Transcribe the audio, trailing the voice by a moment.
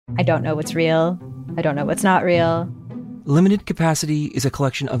I don't know what's real. I don't know what's not real. Limited Capacity is a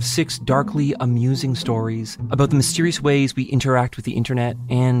collection of 6 darkly amusing stories about the mysterious ways we interact with the internet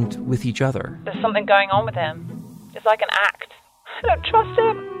and with each other. There's something going on with him. It's like an act. I don't trust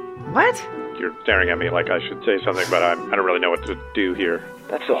him. What? You're staring at me like I should say something, but I don't really know what to do here.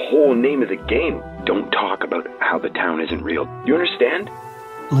 That's the whole name of the game. Don't talk about how the town isn't real. You understand?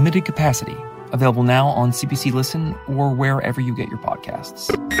 Limited Capacity. Available now on CBC Listen or wherever you get your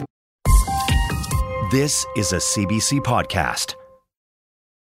podcasts. This is a CBC podcast.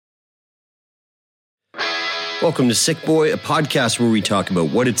 Welcome to Sick Boy, a podcast where we talk about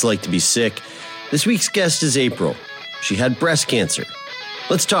what it's like to be sick. This week's guest is April. She had breast cancer.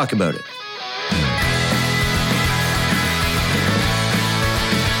 Let's talk about it.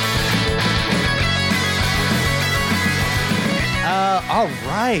 All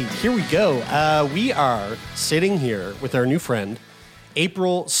right, here we go. We are sitting here with our new friend,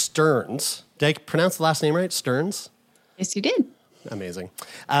 April Stearns. Did I pronounce the last name right? Stearns? Yes, you did. Amazing.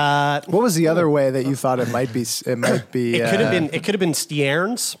 What was the other way that you thought it might be? It could have been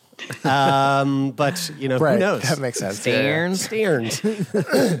Stearns. But you know, right, who knows? That makes sense. Stearns.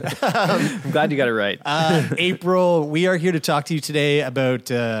 I'm glad you got it right. April, we are here to talk to you today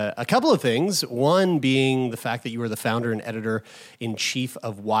about a couple of things. One being the fact that you are the founder and editor-in-chief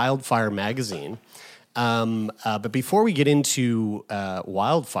of Wildfire magazine. But before we get into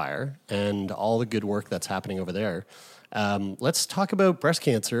Wildfire and all the good work that's happening over there, let's talk about breast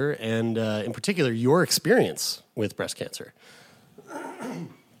cancer and, in particular, your experience with breast cancer.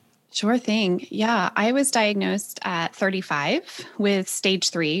 Sure thing. Yeah, I was diagnosed at 35 with stage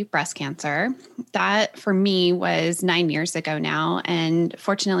 3 breast cancer. That for me was 9 years ago now. And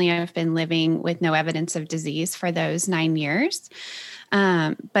fortunately, I've been living with no evidence of disease for those 9 years.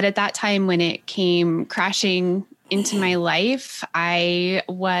 But at that time, when it came crashing into my life, I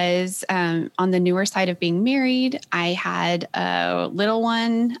was on the newer side of being married. I had a little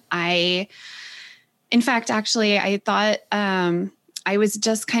one. I thought I was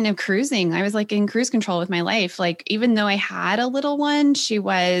just kind of cruising. I was like in cruise control with my life. Like, even though I had a little one, she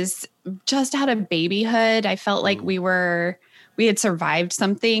was just out of babyhood. I felt like we had survived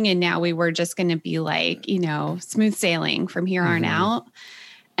something, and now we were just going to be like, you know, smooth sailing from here on out.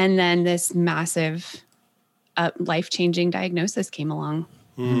 And then this massive life-changing diagnosis came along.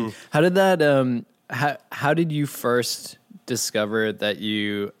 How did that, how did you first discover that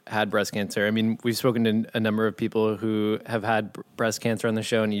you had breast cancer? I mean, we've spoken to a number of people who have had breast cancer on the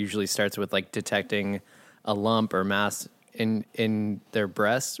show, and it usually starts with like detecting a lump or mass in their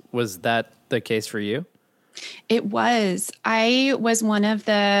breast. Was that the case for you? It was. I was one of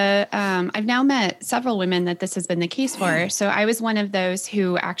the, I've now met several women that this has been the case for. So I was one of those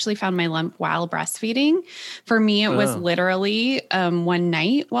who actually found my lump while breastfeeding. For me, it was literally one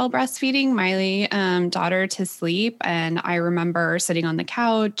night while breastfeeding my daughter to sleep. And I remember sitting on the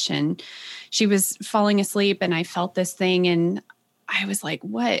couch and she was falling asleep and I felt this thing and I was like,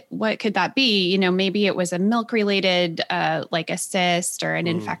 what could that be? You know, maybe it was a milk related, like a cyst or an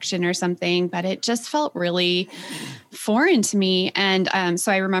infection or something, but it just felt really foreign to me. And so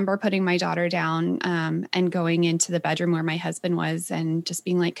I remember putting my daughter down and going into the bedroom where my husband was and just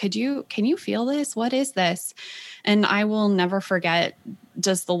being like, can you feel this? What is this? And I will never forget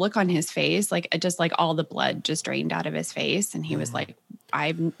just the look on his face, like all the blood just drained out of his face. And he was like,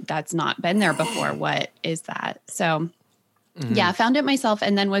 that's not been there before. What is that? So yeah, I found it myself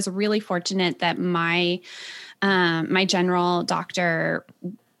and then was really fortunate that my general doctor,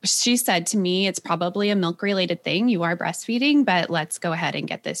 she said to me, it's probably a milk related thing. You are breastfeeding, but let's go ahead and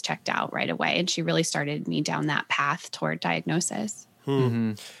get this checked out right away. And she really started me down that path toward diagnosis.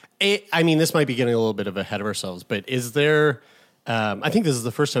 I mean, this might be getting a little bit of ahead of ourselves, but is there, I think this is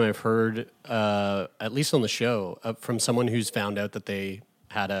the first time I've heard, at least on the show, from someone who's found out that they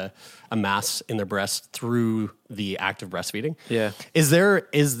had a mass in their breast through the act of breastfeeding. Yeah. Is there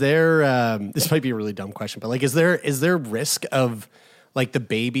this might be a really dumb question, but like, is there risk of like the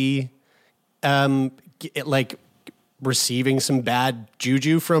baby, like receiving some bad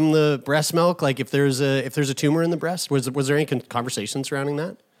juju from the breast milk? Like if there's a tumor in the breast, was there any conversation surrounding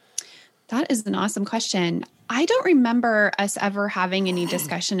that? That is an awesome question. I don't remember us ever having any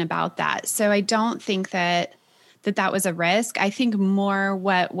discussion about that. So I don't think that was a risk. I think more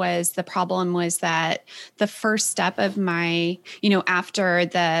what was the problem was that the first step of my, after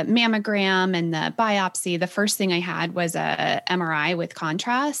the mammogram and the biopsy, the first thing I had was a MRI with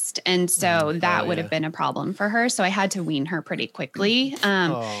contrast. And so that would have been a problem for her. So I had to wean her pretty quickly.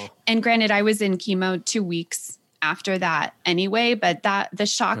 And granted, I was in chemo 2 weeks after that anyway, but the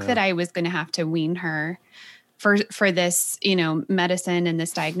shock that I was going to have to wean her for this, medicine and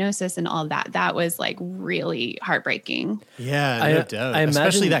this diagnosis and all that was like really heartbreaking. Yeah, no doubt.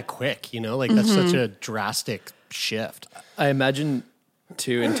 Especially that quick, that's such a drastic shift. I imagine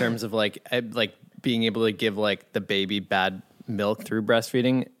too, in terms of like being able to give like the baby bad milk through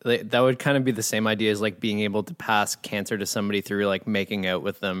breastfeeding, that would kind of be the same idea as like being able to pass cancer to somebody through like making out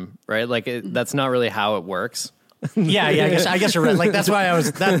with them, right? Like that's not really how it works. Yeah. I guess you're right. Like that's why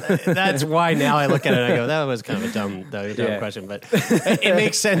that's why now I look at it and I go, that was kind of a dumb question, but it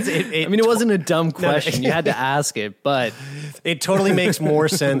makes sense. It wasn't a dumb question. You had to ask it, but it totally makes more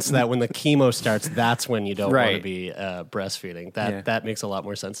sense that when the chemo starts, that's when you don't want to be breastfeeding. That makes a lot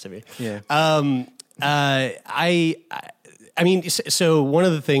more sense to me. Yeah. I mean, so one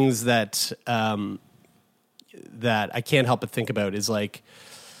of the things that that I can't help but think about is like,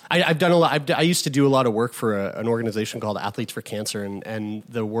 I've done a lot. I used to do a lot of work for an organization called Athletes for Cancer, and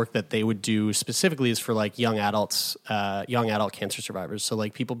the work that they would do specifically is for like young adult cancer survivors. So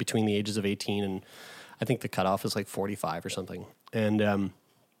like people between the ages of 18 and I think the cutoff is like 45 or something. And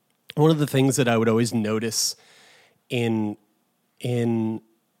one of the things that I would always notice in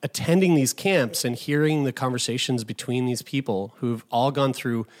attending these camps and hearing the conversations between these people who've all gone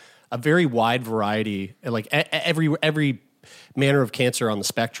through a very wide variety, like every manner of cancer on the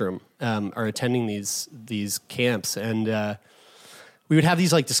spectrum, are attending these camps, and we would have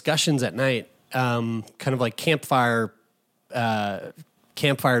these like discussions at night, kind of like campfire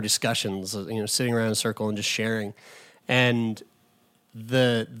discussions, sitting around in a circle and just sharing. And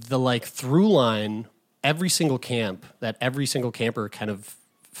the like through line, every single camp that every single camper kind of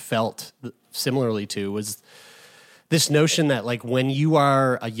felt similarly to was this notion that like when you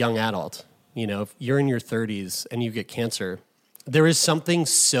are a young adult, if you're in your 30s and you get cancer, there is something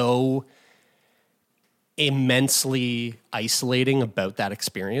so immensely isolating about that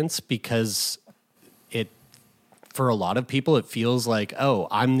experience, because for a lot of people, it feels like, oh,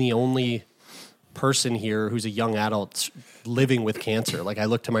 I'm the only person here who's a young adult living with cancer. Like I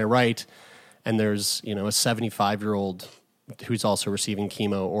look to my right and there's, a 75-year-old who's also receiving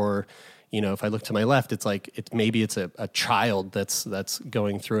chemo, or, if I look to my left, it's like, maybe it's a child that's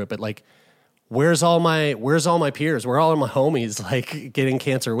going through it, but like, where's all my peers? Where are all my homies like getting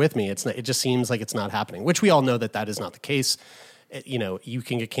cancer with me? It just seems like it's not happening, which we all know that is not the case. You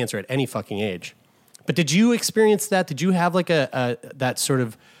can get cancer at any fucking age. But did you experience that? Did you have like that sort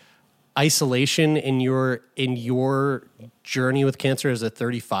of isolation in your journey with cancer as a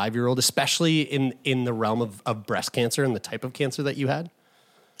 35-year-old, especially in the realm of breast cancer and the type of cancer that you had?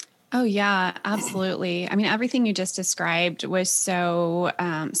 Oh yeah, absolutely. I mean, everything you just described was so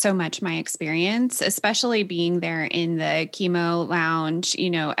much my experience, especially being there in the chemo lounge.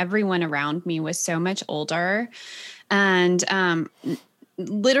 Everyone around me was so much older, and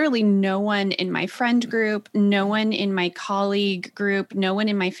literally no one in my friend group, no one in my colleague group, no one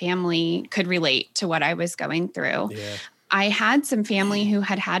in my family could relate to what I was going through. Yeah. I had some family who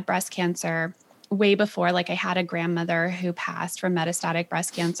had breast cancer way before. Like I had a grandmother who passed from metastatic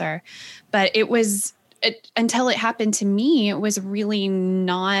breast cancer, but until it happened to me, it was really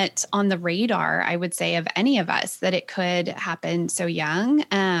not on the radar, I would say, of any of us that it could happen so young.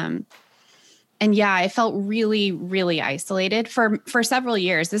 And yeah, I felt really, really isolated for several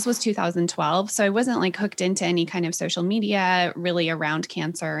years. This was 2012. So I wasn't like hooked into any kind of social media really around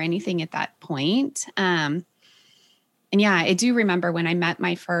cancer or anything at that point. And yeah, I do remember when I met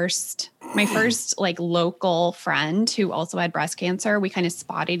my first like local friend who also had breast cancer. We kind of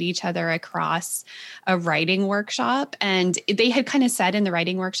spotted each other across a writing workshop, and they had kind of said in the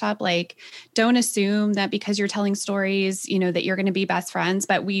writing workshop, like, don't assume that because you're telling stories, that you're going to be best friends.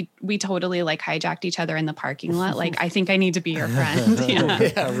 But we totally like hijacked each other in the parking lot. Like, I think I need to be your friend. Yeah,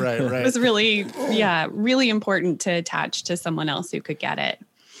 yeah, right. It was really, really important to attach to someone else who could get it.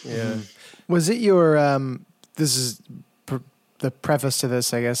 Yeah. Was it your, this is the preface to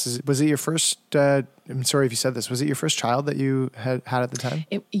this, I guess, was it your first, I'm sorry if you said this, was it your first child that you had at the time?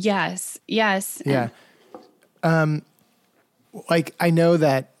 Yes. Yeah. Like, I know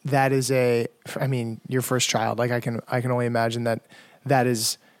that is your first child, like I can only imagine that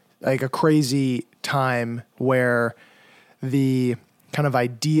is like a crazy time where the kind of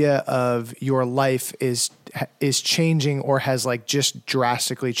idea of your life is changing, or has like just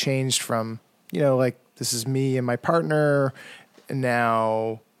drastically changed from, like, this is me and my partner, and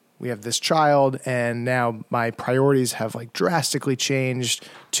now we have this child, and now my priorities have like drastically changed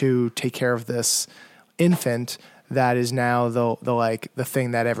to take care of this infant that is now the thing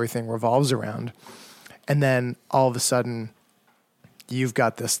that everything revolves around. And then all of a sudden you've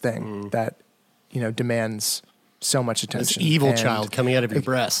got this thing that, demands so much This attention. evil And, child coming out of your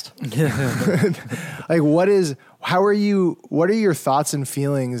breast. like, what are your thoughts and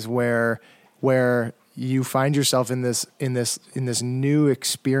feelings where you find yourself in this new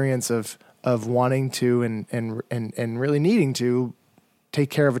experience of wanting to and really needing to take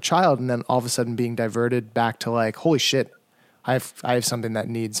care of a child, and then all of a sudden being diverted back to like, holy shit, I have something that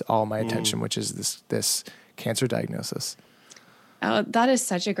needs all my attention, which is this cancer diagnosis? Oh, that is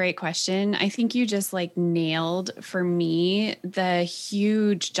such a great question. I think you just like nailed for me the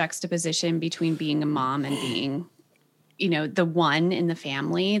huge juxtaposition between being a mom and being, the one in the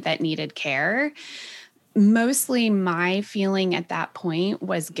family that needed care. Mostly my feeling at that point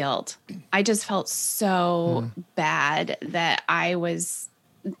was guilt. I just felt so bad that I was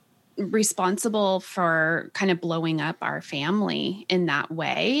responsible for kind of blowing up our family in that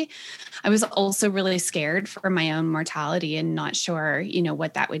way. I was also really scared for my own mortality and not sure,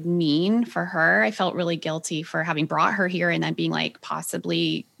 what that would mean for her. I felt really guilty for having brought her here and then being like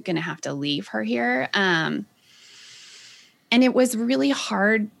possibly going to have to leave her here. And it was really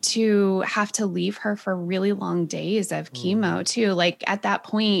hard to have to leave her for really long days of chemo too. Like at that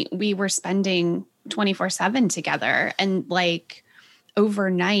point we were spending 24/7 together, and like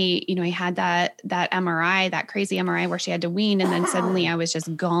overnight, I had that MRI, that crazy MRI where she had to wean. And then suddenly I was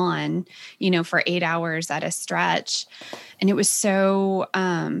just gone, for 8 hours at a stretch. And it was so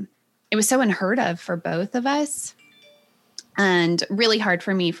unheard of for both of us, and really hard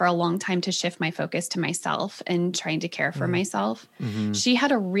for me for a long time to shift my focus to myself and trying to care for myself. Mm-hmm. She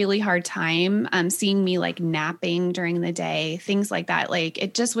had a really hard time seeing me like napping during the day, things like that. Like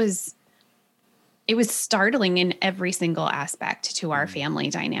it was startling in every single aspect to our family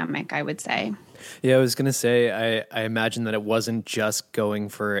dynamic, I would say. Yeah, I was going to say, I imagine that it wasn't just going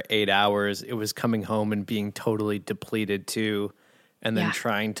for 8 hours. It was coming home and being totally depleted too. And then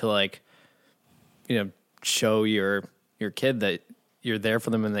trying to like, show your kid that you're there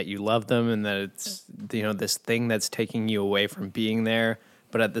for them and that you love them and that it's, this thing that's taking you away from being there.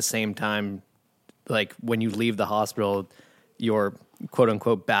 But at the same time, like when you leave the hospital, your quote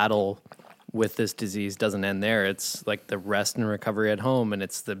unquote battle with this disease doesn't end there. It's like the rest and recovery at home, and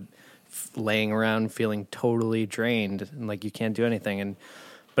it's the laying around feeling totally drained and like you can't do anything.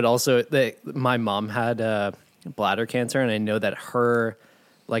 But also my mom had bladder cancer, and I know that her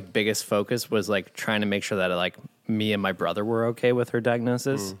like biggest focus was like trying to make sure that like me and my brother were okay with her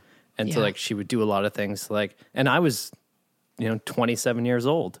diagnosis. And so like she would do a lot of things like, and I was 27 years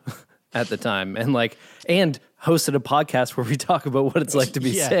old at the time, and hosted a podcast where we talk about what it's like to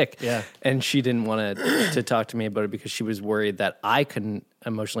be sick. Yeah. And she didn't want to talk to me about it because she was worried that I couldn't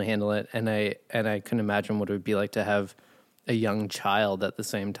emotionally handle it. And I couldn't imagine what it would be like to have a young child at the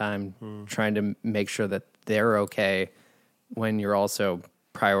same time, trying to make sure that they're okay when you're also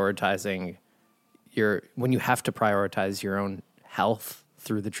prioritizing when you have to prioritize your own health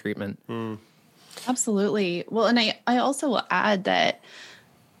through the treatment. Absolutely. Well, and I also will add that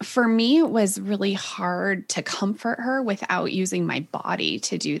for me, it was really hard to comfort her without using my body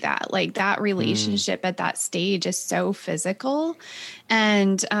to do that. Like that relationship at that stage is so physical.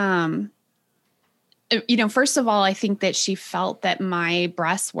 And, first of all, I think that she felt that my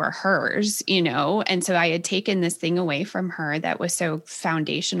breasts were hers, and so I had taken this thing away from her that was so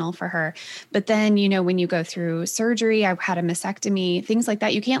foundational for her. But then, when you go through surgery, I had a mastectomy, things like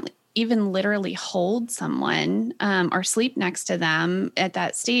that, you can't even literally hold someone or sleep next to them at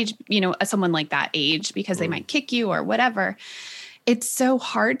that stage, someone like that age, because they might kick you or whatever. It's so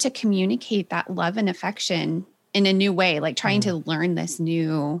hard to communicate that love and affection in a new way, like trying to learn this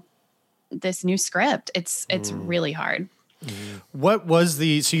new script. It's really hard. What was so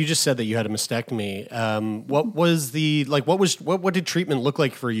you just said that you had a mastectomy. What did treatment look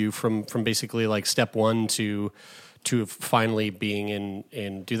like for you from basically like step one to finally being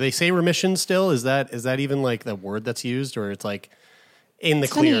in, do they say remission still? Is that even like the word that's used, or it's like in the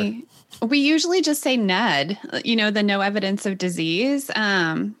clear? Funny. We usually just say NED, the no evidence of disease,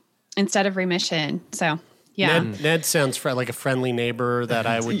 instead of remission. So yeah. Ned sounds like a friendly neighbor that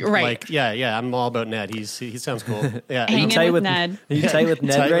I would like. Yeah. I'm all about Ned. He sounds cool. Yeah. Hang in with Ned. Are you tight with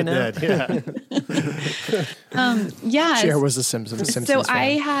Ned right now? Ned, yeah. Yeah. Cher was a Simpsons fan. So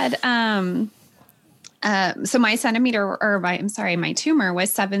I had, so my my tumor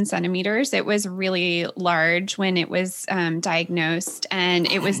was 7 centimeters. It was really large when it was diagnosed, and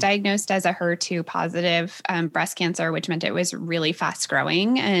it was diagnosed as a HER2 positive breast cancer, which meant it was really fast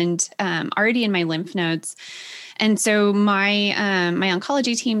growing and already in my lymph nodes. And so my my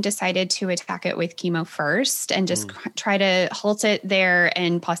oncology team decided to attack it with chemo first and just try to halt it there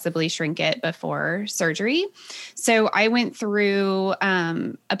and possibly shrink it before surgery. So I went through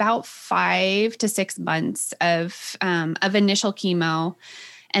about 5 to 6 months of initial chemo.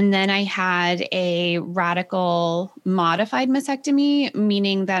 And then I had a radical modified mastectomy,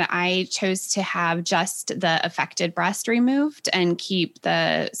 meaning that I chose to have just the affected breast removed and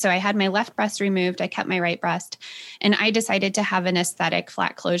so I had my left breast removed. I kept my right breast, and I decided to have an aesthetic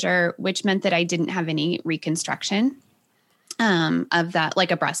flat closure, which meant that I didn't have any reconstruction of that,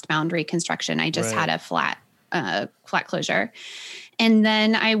 like a breast mound reconstruction. I just had a flat closure. And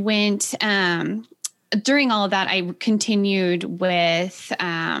then I went, during all of that, I continued with,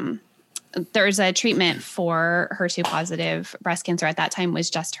 there's a treatment for HER2 positive breast cancer. At that time was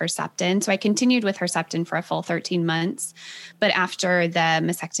just Herceptin. So I continued with Herceptin for a full 13 months. But after the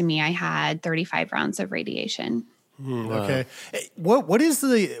mastectomy, I had 35 rounds of radiation. Okay. What is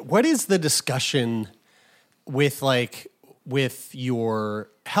the discussion with your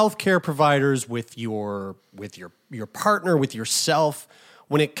healthcare providers, with your partner, with yourself,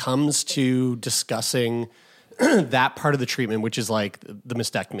 when it comes to discussing that part of the treatment, which is like the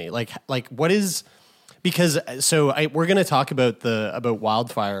mastectomy? Like what is, because we're going to talk about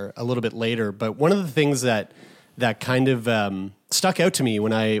Wildfire a little bit later, but one of the things that kind of stuck out to me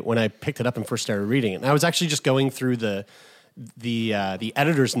when I picked it up and first started reading it, and I was actually just going through the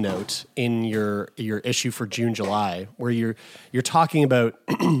editor's note in your issue for June, July, where you're talking about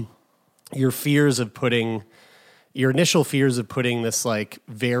your initial fears of putting this like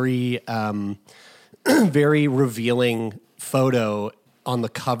very, very revealing photo on the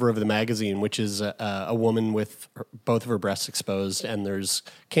cover of the magazine, which is a woman with both of her breasts exposed, and there's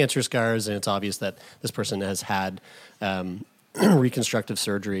cancer scars, and it's obvious that this person has had reconstructive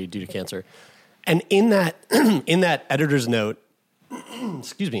surgery due to cancer. And in that editor's note,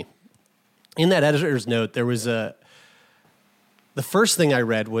 excuse me, in that editor's note, there was the first thing I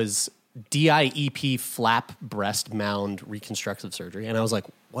read was DIEP flap breast mound reconstructive surgery. And I was like,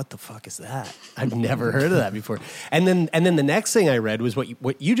 what the fuck is that? I've never heard of that before. And then the next thing I read was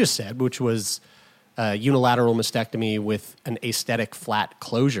what you just said, which was unilateral mastectomy with an aesthetic flat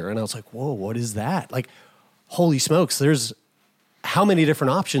closure. And I was like, whoa, what is that? Like, holy smokes, there's how many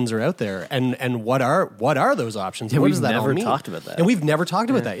different options are out there, and what are those options? Yeah, what we've does that all never mean? talked about that. And we've never talked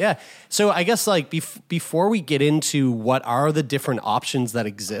about that. Yeah. So I guess like before we get into what are the different options that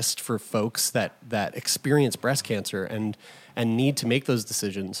exist for folks that experience breast cancer and need to make those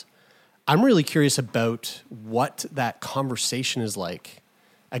decisions, I'm really curious about what that conversation is like.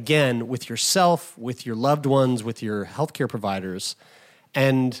 Again, with yourself, with your loved ones, with your healthcare providers,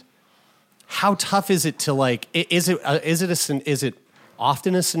 and how tough is it to like? Is it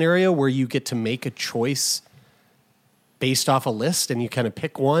often a scenario where you get to make a choice based off a list and you kind of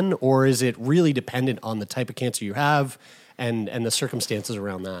pick one, or is it really dependent on the type of cancer you have and the circumstances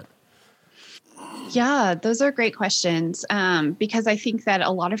around that? Yeah, those are great questions, because I think that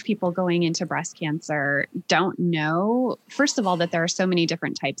a lot of people going into breast cancer don't know, first of all, that there are so many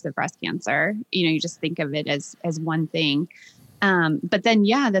different types of breast cancer. You know, you just think of it as one thing. But then,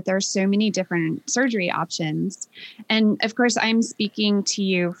 that there are so many different surgery options. And of course, I'm speaking to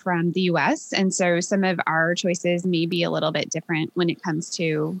you from the US. And so some of our choices may be a little bit different when it comes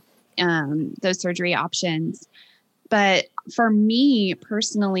to those surgery options. But for me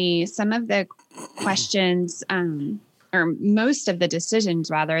personally, some of the questions, or most of the decisions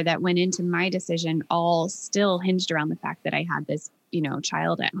rather, that went into my decision all still hinged around the fact that I had this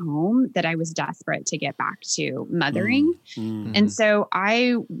child at home that I was desperate to get back to mothering. Mm-hmm. And so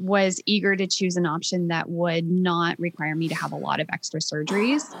I was eager to choose an option that would not require me to have a lot of extra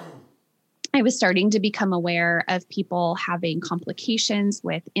surgeries. I was starting to become aware of people having complications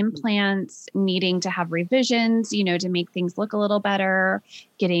with implants, needing to have revisions, to make things look a little better,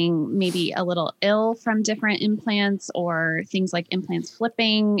 getting maybe a little ill from different implants, or things like implants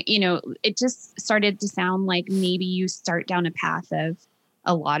flipping. It just started to sound like maybe you start down a path of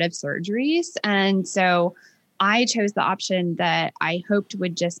a lot of surgeries. And so I chose the option that I hoped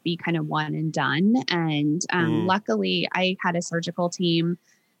would just be kind of one and done. And luckily, I had a surgical team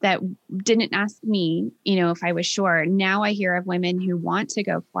that didn't ask me, if I was sure. Now I hear of women who want to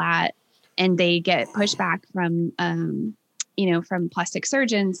go flat and they get pushback from, from plastic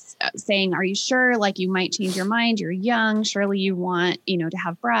surgeons saying, are you sure? Like, you might change your mind. You're young. Surely you want, to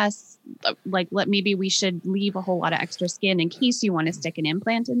have breasts. Like, maybe we should leave a whole lot of extra skin in case you want to stick an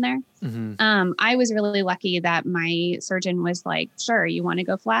implant in there. Mm-hmm. I was really lucky that my surgeon was like, sure, you want to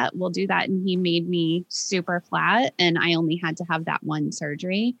go flat? We'll do that. And he made me super flat. And I only had to have that one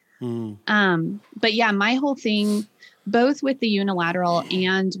surgery. But yeah, my whole thing, both with the unilateral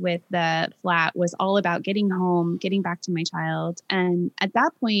and with the flat, was all about getting home, getting back to my child. And at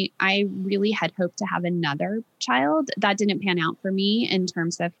that point, I really had hoped to have another child. That didn't pan out for me in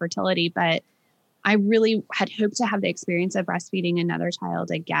terms of fertility, but I really had hoped to have the experience of breastfeeding another child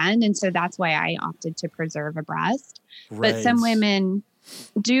again. And so that's why I opted to preserve a breast. Right. But some women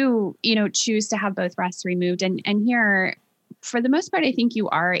do, choose to have both breasts removed. And here, for the most part, I think you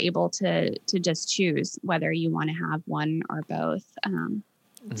are able to just choose whether you want to have one or both. And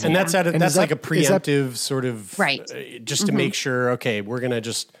that's like a preemptive sort of, right. Just to make sure, okay, we're going to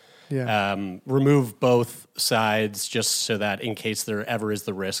just remove both sides just so that in case there ever is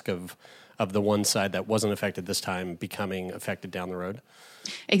the risk of the one side that wasn't affected this time becoming affected down the road.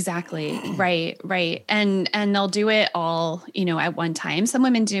 Exactly. Right. And they'll do it all, at one time. Some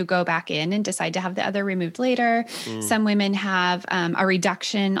women do go back in and decide to have the other removed later. Some women have a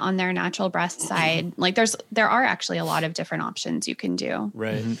reduction on their natural breast side. Like there are actually a lot of different options you can do.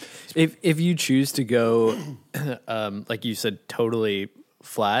 Right. If you choose to go, like you said, totally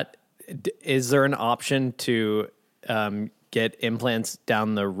flat, is there an option to get implants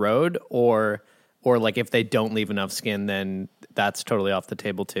down the road, or like if they don't leave enough skin, then that's totally off the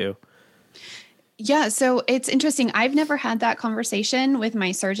table too? Yeah. So it's interesting. I've never had that conversation with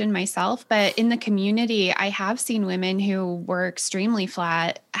my surgeon myself, but in the community, I have seen women who were extremely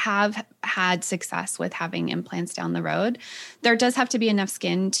flat have had success with having implants down the road. There does have to be enough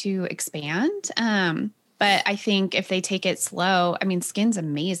skin to expand. But I think if they take it slow, skin's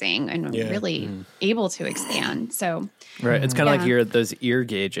amazing and really able to expand. So, right. It's kind of like those ear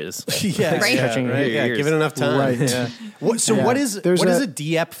gauges. Yeah. Right. Stretching your ears. Give it enough time. Right. Yeah. What is a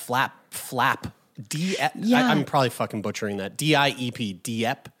DIEP flap? DIEP. Yeah. I'm probably fucking butchering that. DIEP.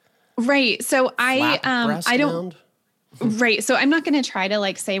 DIEP. Right. So I don't. Mound? Right. So I'm not going to try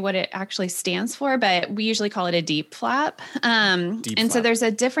to say what it actually stands for, but we usually call it a deep flap. So there's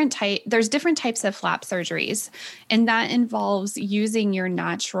different types of flap surgeries, and that involves using your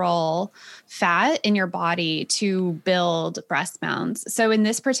natural fat in your body to build breast mounds. So in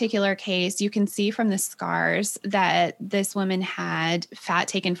this particular case, you can see from the scars that this woman had fat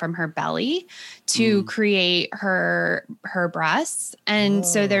taken from her belly to create her breasts. And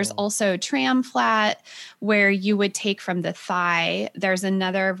so there's also tram flat, where you would take from the thigh. There's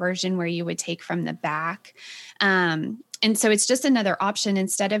another version where you would take from the back. And so it's just another option.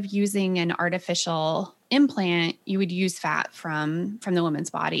 Instead of using an artificial implant, you would use fat from the woman's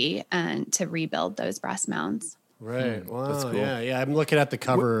body and to rebuild those breast mounds. Right. Wow. That's cool. Yeah. I'm looking at the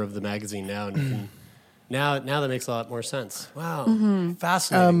cover of the magazine now, and now that makes a lot more sense. Wow.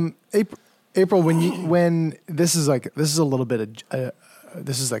 Fascinating. April, when this is a little bit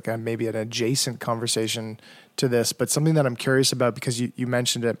this is like maybe an adjacent conversation to this, but something that I'm curious about, because you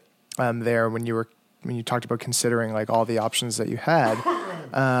mentioned it there when you talked about considering like all the options that you had,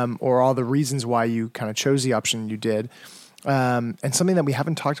 or all the reasons why you kind of chose the option you did, and something that we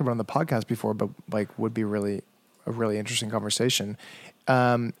haven't talked about on the podcast before, but like would be a really interesting conversation,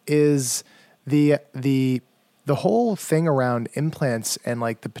 is the whole thing around implants and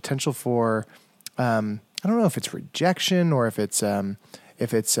like the potential for I don't know if it's rejection or if it's I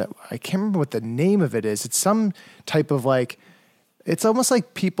can't remember what the name of it is. It's some type of like, it's almost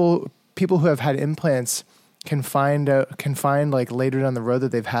like people who have had implants can find like later down the road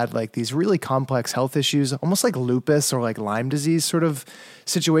that they've had like these really complex health issues, almost like lupus or like Lyme disease sort of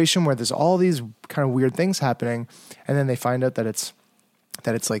situation, where there's all these kind of weird things happening, and then they find out that it's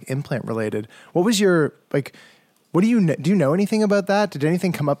like implant related. What was your like? What do you know anything about that? Did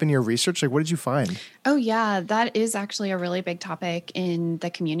anything come up in your research? Like, what did you find? Oh yeah, that is actually a really big topic in the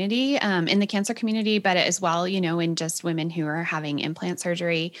community, in the cancer community, but as well, in just women who are having implant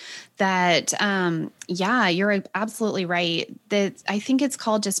surgery. That, you're absolutely right. That I think it's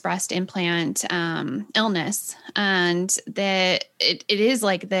called just breast implant illness, and that it is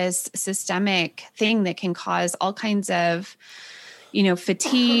like this systemic thing that can cause all kinds of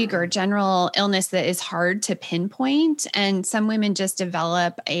fatigue or general illness that is hard to pinpoint. And some women just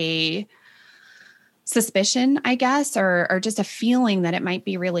develop a suspicion, I guess, or just a feeling that it might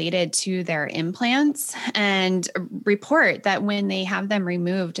be related to their implants, and report that when they have them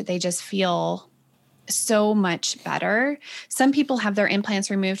removed, they just feel so much better. Some people have their implants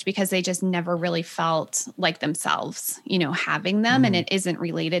removed because they just never really felt like themselves, having them. And it isn't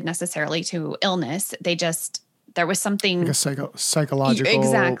related necessarily to illness. They just there was something like a psychological,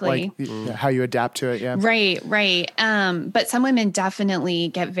 exactly, like how you adapt to it. Yeah. Right. But some women definitely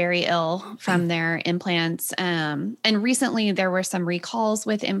get very ill from their implants. And recently there were some recalls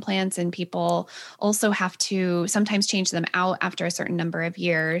with implants, and people also have to sometimes change them out after a certain number of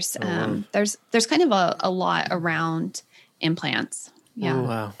years. There's kind of a lot around implants. Yeah. Oh,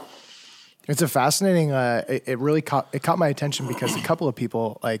 wow. It's a fascinating, it really caught my attention because a couple of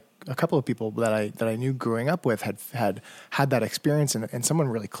people that I knew growing up with had that experience, and someone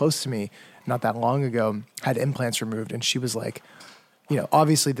really close to me not that long ago had implants removed, and she was like,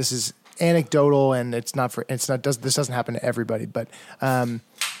 obviously this is anecdotal and this doesn't happen to everybody, but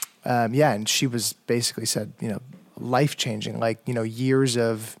and she was basically said, life changing, like, years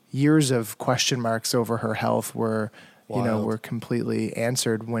of question marks over her health were completely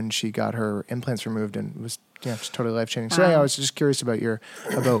answered when she got her implants removed, and it was just totally life changing. So I was just curious about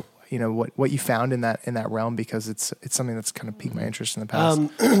what you found in that realm, because it's something that's kind of piqued my interest in the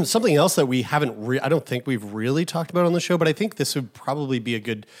past. Something else that we haven't, I don't think we've really talked about on the show, but I think this would probably be a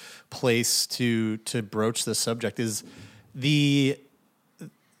good place to broach this subject, is the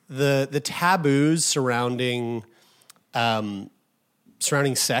taboos surrounding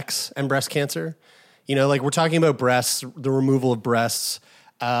sex and breast cancer. Like we're talking about breasts, the removal of breasts.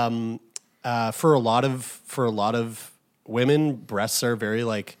 For a lot of women, breasts are very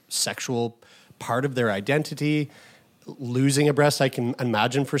like sexual part of their identity. Losing a breast, I can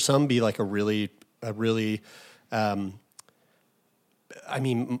imagine for some be like a really,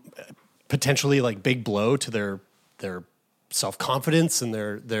 potentially like big blow to their self-confidence and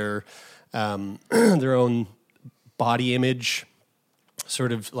their own body image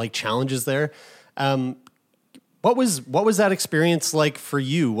sort of like challenges there. What was that experience like for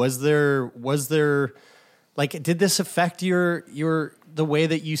you? Was there like, did this affect the way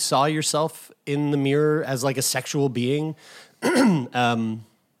that you saw yourself in the mirror as like a sexual being?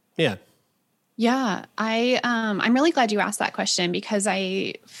 Yeah. Yeah, I'm really glad you asked that question, because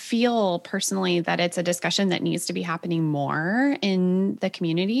I feel personally that it's a discussion that needs to be happening more in the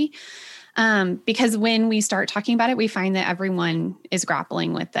community. Because when we start talking about it, we find that everyone is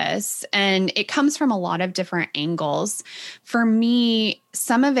grappling with this, and it comes from a lot of different angles. For me,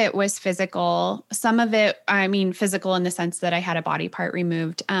 some of it was physical, some of it, physical in the sense that I had a body part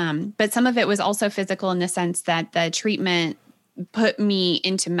removed. But some of it was also physical in the sense that the treatment put me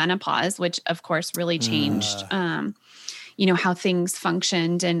into menopause, which of course really changed, how things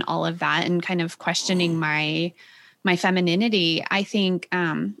functioned and all of that, and kind of questioning my femininity. I think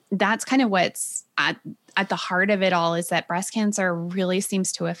that's kind of what's at the heart of it all, is that breast cancer really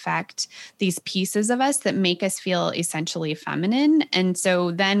seems to affect these pieces of us that make us feel essentially feminine. And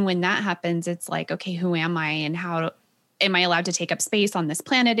so then when that happens, it's like, okay, who am I, and how am I allowed to take up space on this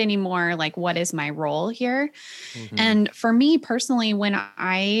planet anymore? Like, what is my role here? Mm-hmm. And for me personally, when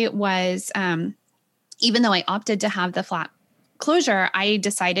I was, even though I opted to have the flat closure, I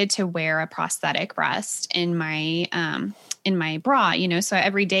decided to wear a prosthetic breast in my bra, so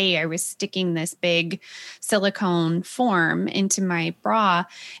every day I was sticking this big silicone form into my bra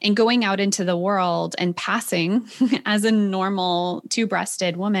and going out into the world and passing as a normal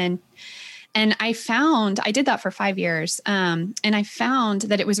two-breasted woman. And I did that for 5 years. And I found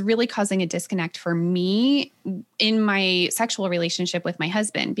that it was really causing a disconnect for me in my sexual relationship with my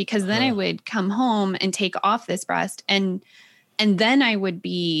husband, because then I would come home and take off this breast, and then I would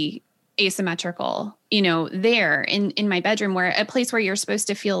be asymmetrical, there in my bedroom, where a place where you're supposed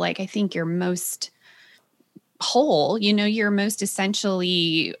to feel like, I think you're most whole, you're most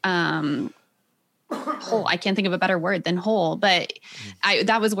essentially, whole. I can't think of a better word than whole, but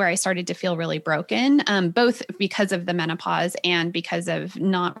that was where I started to feel really broken, both because of the menopause and because of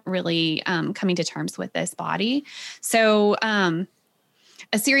not really coming to terms with this body. So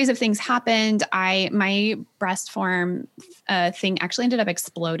a series of things happened. My breast form thing actually ended up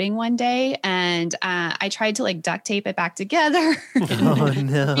exploding one day, and I tried to like duct tape it back together.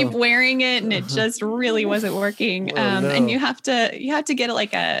 Keep wearing it, and it just really wasn't working. And you have to get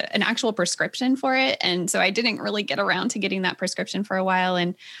like an actual prescription for it. And so I didn't really get around to getting that prescription for a while,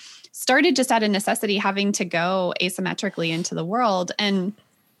 and started just out of necessity having to go asymmetrically into the world. And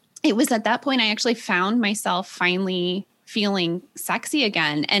it was at that point I actually found myself finally feeling sexy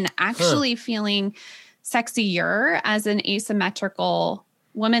again, and actually feeling sexier as an asymmetrical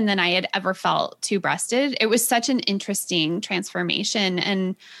woman than I had ever felt two-breasted. It was such an interesting transformation.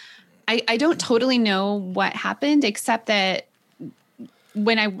 And I don't totally know what happened, except that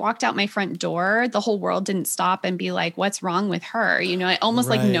when I walked out my front door, the whole world didn't stop and be like, what's wrong with her? Almost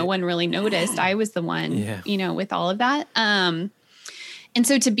like no one really noticed. I was the one, with all of that. And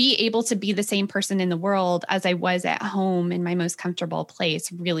so to be able to be the same person in the world as I was at home in my most comfortable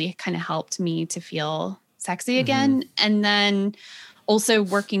place really kind of helped me to feel sexy again. And then also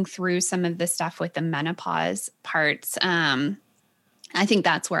working through some of the stuff with the menopause parts. I think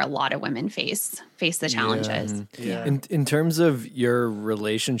that's where a lot of women face the challenges. Yeah. In terms of your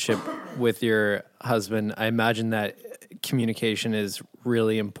relationship with your husband, I imagine that communication is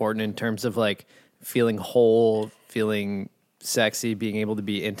really important in terms of like feeling whole, feeling sexy, being able to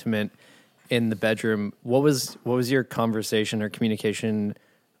be intimate in the bedroom. What was your conversation or communication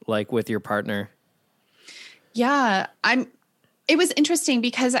like with your partner? Yeah, it was interesting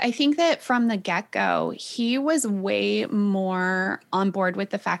because I think that from the get-go, he was way more on board with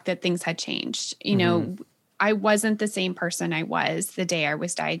the fact that things had changed. You know, I wasn't the same person I was the day I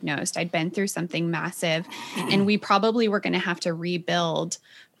was diagnosed. I'd been through something massive, and we probably were going to have to rebuild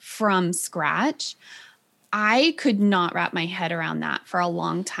from scratch. I could not wrap my head around that for a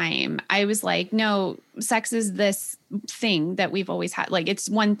long time. I was like, no, sex is this thing that we've always had. Like, it's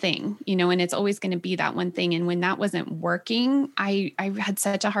one thing, you know, and it's always going to be that one thing. And when that wasn't working, I had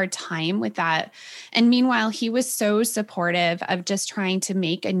such a hard time with that. And meanwhile, he was so supportive of just trying to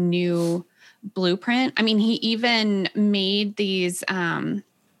make a new blueprint. I mean, he even made these,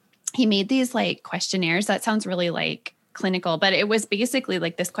 like questionnaires. That sounds really like clinical, but it was basically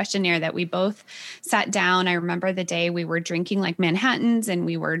like this questionnaire that we both sat down. I remember the day we were drinking like Manhattans and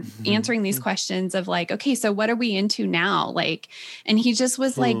we were answering these questions of like, okay, so what are we into now? Like, and he just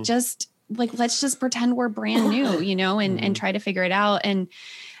was like, let's just pretend we're brand new, you know, and try to figure it out. And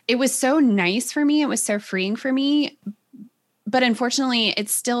it was so nice for me. It was so freeing for me. But unfortunately, it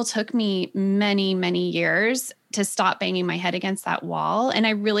still took me many, many years to stop banging my head against that wall. And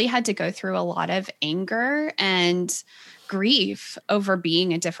I really had to go through a lot of anger and grief over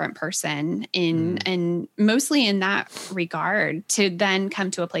being a different person and mostly in that regard, to then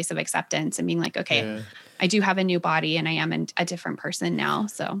come to a place of acceptance and being like, okay, I do have a new body and I am a different person now.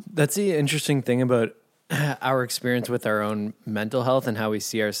 So that's the interesting thing about our experience with our own mental health and how we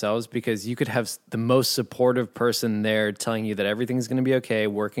see ourselves, because you could have the most supportive person there telling you that everything's going to be okay,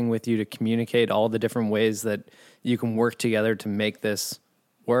 working with you to communicate all the different ways that you can work together to make this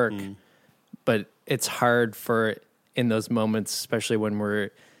work. But it's hard for, in those moments, especially when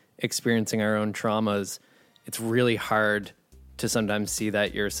we're experiencing our own traumas, it's really hard to sometimes see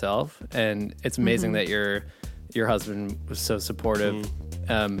that yourself. And it's amazing that your husband was so supportive.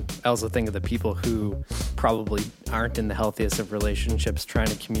 I also think of the people who probably aren't in the healthiest of relationships trying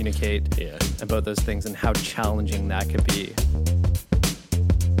to communicate about those things and how challenging that could be.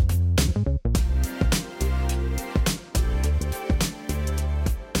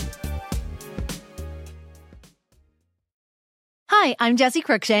 Hi, I'm Jessie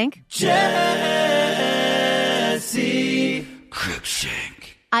Cruikshank. Jessie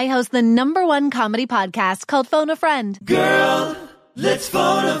Cruikshank. I host the #1 comedy podcast called Phone a Friend. Girl, let's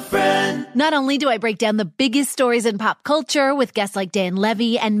phone a friend. Not only do I break down the biggest stories in pop culture with guests like Dan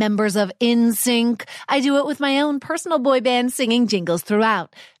Levy and members of NSYNC, I do it with my own personal boy band singing jingles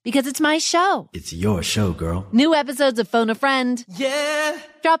throughout. Because it's my show. It's your show, girl. New episodes of Phone a Friend. Yeah.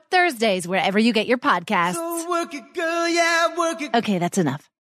 Drop Thursdays wherever you get your podcasts. So work it, girl. Yeah, work it. Okay, that's enough.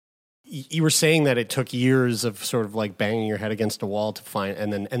 You were saying that it took years of sort of like banging your head against a wall to find,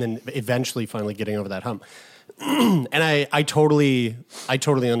 and then eventually finally getting over that hump. And I totally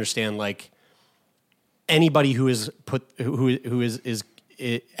understand, like, anybody who is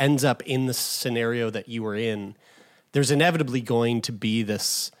ends up in the scenario that you were in, there's inevitably going to be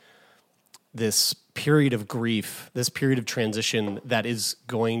this period of grief, this period of transition that is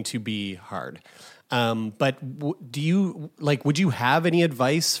going to be hard. But would you have any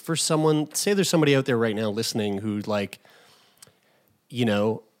advice for someone? Say there's somebody out there right now listening who, like, you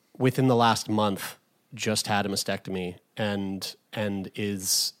know, within the last month just had a mastectomy and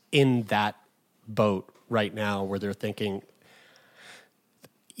is in that boat right now where they're thinking,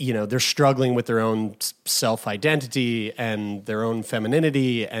 you know, they're struggling with their own self-identity and their own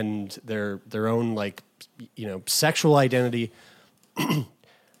femininity and their own, like, you know, sexual identity.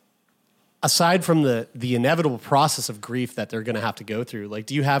 Aside from the inevitable process of grief that they're going to have to go through, like,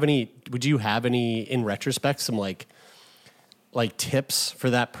 would you have any, in retrospect, some like tips for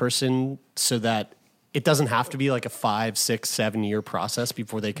that person so that it doesn't have to be like a 5, 6, 7 year process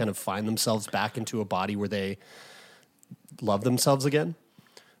before they kind of find themselves back into a body where they love themselves again?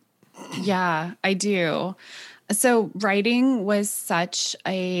 Yeah, I do. So writing was such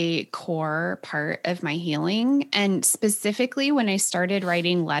a core part of my healing. And specifically when I started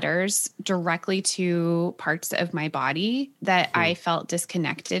writing letters directly to parts of my body that I felt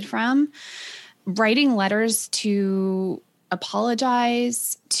disconnected from, writing letters to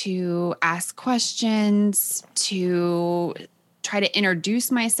apologize, to ask questions, to try to introduce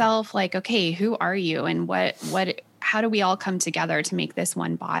myself, like, okay, who are you? And how do we all come together to make this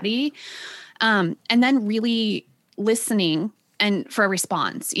one body? And then really listening and for a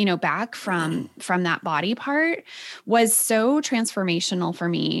response, back from that body part was so transformational for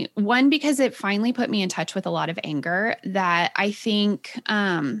me. One, because it finally put me in touch with a lot of anger that I think,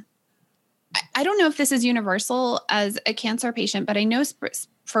 I don't know if this is universal as a cancer patient, but I know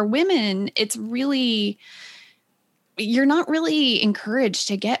for women, it's really, you're not really encouraged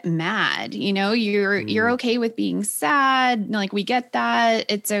to get mad. You're okay with being sad. Like, we get that.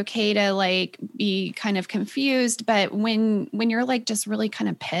 It's okay to like be kind of confused. But when you're like just really kind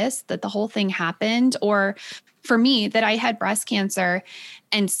of pissed that the whole thing happened, or for me, that I had breast cancer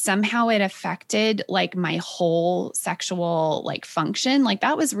and somehow it affected like my whole sexual like function, like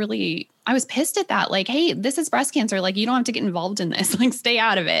that was really, I was pissed at that. Like, hey, this is breast cancer. Like, you don't have to get involved in this. Like, stay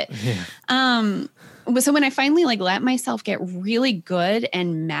out of it. Yeah. So when I finally like let myself get really good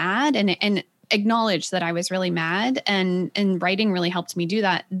and mad and acknowledge that I was really mad, and writing really helped me do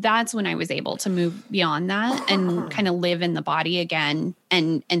that, that's when I was able to move beyond that and kind of live in the body again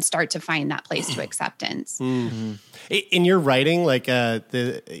and start to find that place to acceptance. Mm-hmm. In your writing, like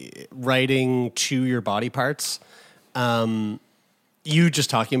the writing to your body parts, you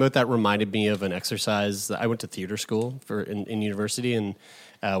just talking about that reminded me of an exercise. I went to theater school in university, and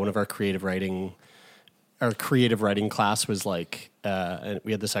one of our creative writing class was like, and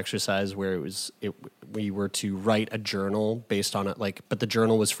we had this exercise where we were to write a journal based on it, like, but the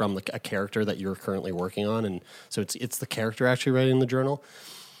journal was from like a character that you're currently working on, and so it's the character actually writing the journal,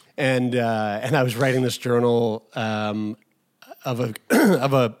 and I was writing this journal of a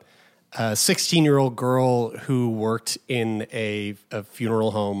 16-year-old girl who worked in a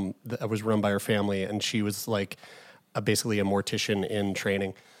funeral home that was run by her family, and she was like basically a mortician in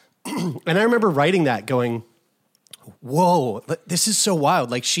training. And I remember writing that going, whoa, this is so wild.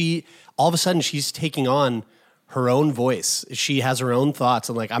 Like, all of a sudden she's taking on her own voice. She has her own thoughts.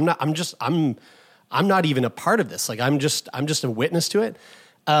 And like, I'm not even a part of this. Like, I'm just a witness to it.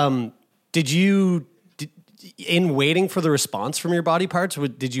 In waiting for the response from your body parts,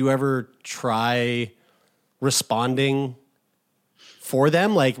 did you ever try responding for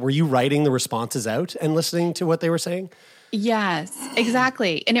them? Like, were you writing the responses out and listening to what they were saying? Yes,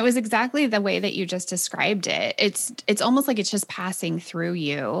 exactly. And it was exactly the way that you just described it. It's almost like it's just passing through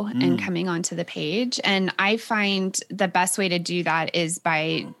you and coming onto the page. And I find the best way to do that is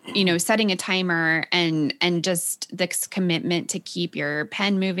by, setting a timer and just this commitment to keep your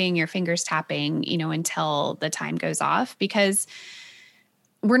pen moving, your fingers tapping, until the time goes off, because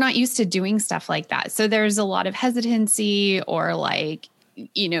we're not used to doing stuff like that. So there's a lot of hesitancy, or like,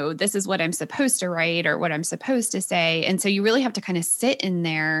 this is what I'm supposed to write or what I'm supposed to say. And so you really have to kind of sit in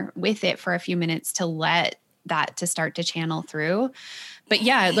there with it for a few minutes to let that to start to channel through. But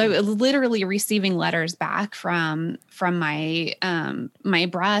yeah, literally receiving letters back from my, my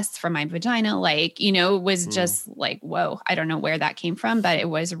breasts, from my vagina, like, was just like, whoa, I don't know where that came from, but it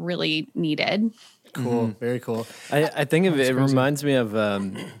was really needed. Cool. Mm-hmm. Very cool. I think of it reminds me of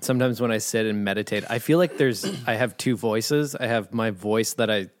sometimes when I sit and meditate, I feel like I have two voices. I have my voice that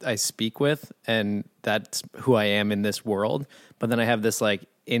I speak with, and that's who I am in this world. But then I have this like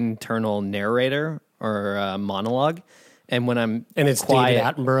internal narrator or monologue. And when I'm it's quiet,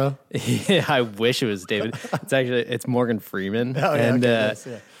 David Attenborough. Yeah, I wish it was David. It's Morgan Freeman. Oh, yeah,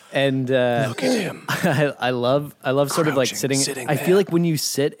 and And look at him. I love sort of like sitting I feel like when you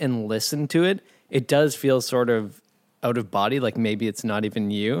sit and listen to it, it does feel sort of out of body, like maybe it's not even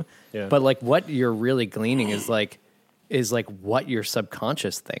you. Yeah. But like what you're really gleaning is like what your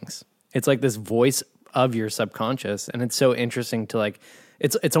subconscious thinks. It's like this voice of your subconscious, and it's so interesting to like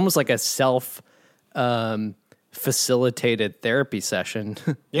it's almost like a self facilitated therapy session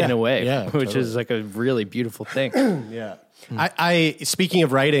in a way, which is like a really beautiful thing. Yeah. I speaking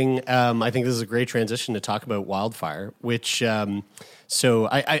of writing, I think this is a great transition to talk about Wildfire, which so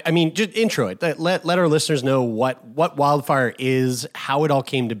I mean, just intro it. Let our listeners know what Wildfire is, how it all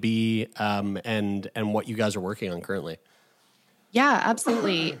came to be, and what you guys are working on currently. Yeah,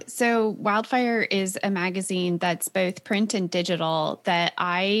 absolutely. So Wildfire is a magazine that's both print and digital that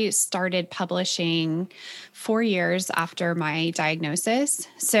I started publishing 4 years after my diagnosis.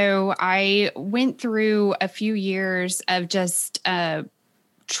 So I went through a few years of just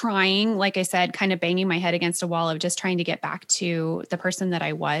trying, like I said, kind of banging my head against a wall of just trying to get back to the person that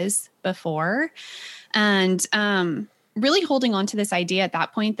I was before. And really holding on to this idea at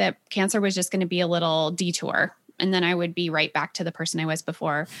that point that cancer was just going to be a little detour, and then I would be right back to the person I was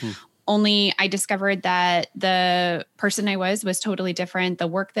before. Only I discovered that the person I was totally different. The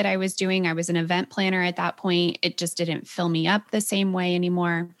work that I was doing, I was an event planner at that point. It just didn't fill me up the same way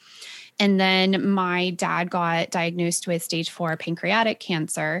anymore. And then my dad got diagnosed with stage 4 pancreatic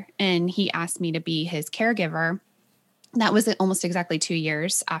cancer, and he asked me to be his caregiver. That was almost exactly 2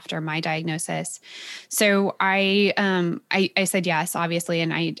 years after my diagnosis. So I said yes, obviously,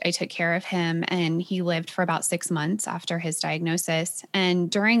 and I took care of him, and he lived for about 6 months after his diagnosis.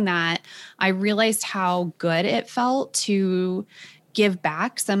 And during that, I realized how good it felt to give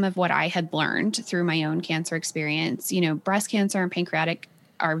back some of what I had learned through my own cancer experience. You know, breast cancer and pancreatic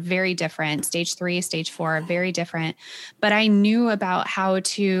are very different. Stage 3, stage 4 are very different. But I knew about how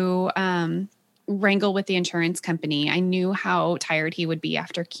to wrangle with the insurance company. I knew how tired he would be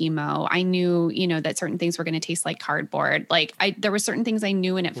after chemo. I knew, you know, that certain things were going to taste like cardboard. Like there were certain things I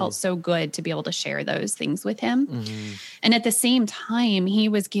knew, and it felt so good to be able to share those things with him. Mm-hmm. And at the same time, he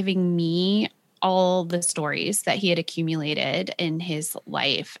was giving me all the stories that he had accumulated in his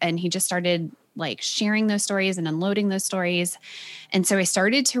life. And he just started like sharing those stories and unloading those stories. And so I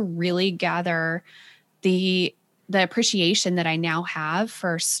started to really gather the appreciation that I now have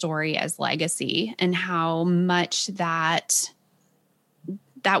for story as legacy, and how much that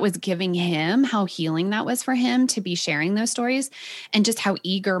was giving him, how healing that was for him to be sharing those stories, and just how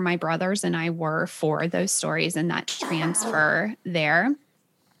eager my brothers and I were for those stories and that transfer there.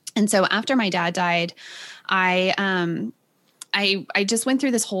 And so after my dad died, I just went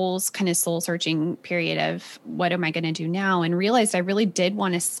through this whole kind of soul searching period of what am I going to do now, and realized I really did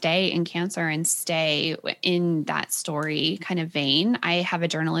want to stay in cancer and stay in that story kind of vein. I have a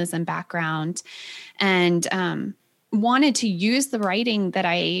journalism background, and wanted to use the writing that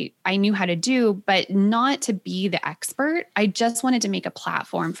I knew how to do, but not to be the expert. I just wanted to make a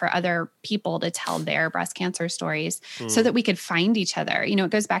platform for other people to tell their breast cancer stories so that we could find each other. You know,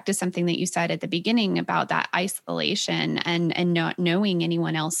 it goes back to something that you said at the beginning about that isolation and not knowing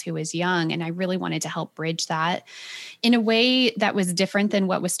anyone else who was young. And I really wanted to help bridge that in a way that was different than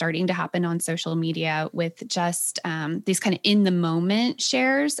what was starting to happen on social media with just these kind of in the moment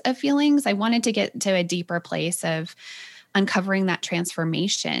shares of feelings. I wanted to get to a deeper place of uncovering that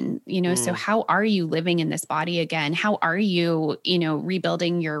transformation, you know, so how are you living in this body again? How are you, you know,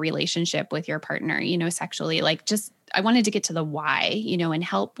 rebuilding your relationship with your partner, you know, sexually? Like, just, I wanted to get to the why, you know, and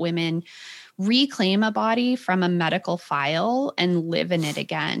help women reclaim a body from a medical file and live in it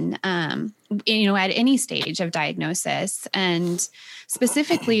again, you know, at any stage of diagnosis. And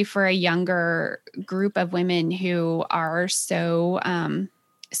specifically for a younger group of women who are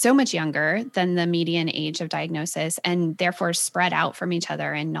so much younger than the median age of diagnosis, and therefore spread out from each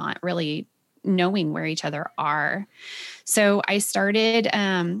other and not really knowing where each other are. So I started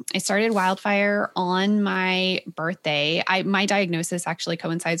Wildfire on my birthday. My diagnosis actually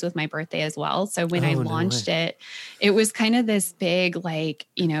coincides with my birthday as well. So when I launched it, it was kind of this big, like,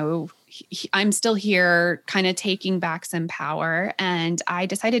 you know, I'm still here kind of taking back some power. And I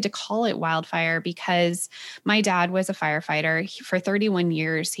decided to call it Wildfire because my dad was a firefighter. For 31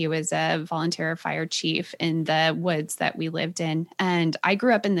 years, he was a volunteer fire chief in the woods that we lived in. And I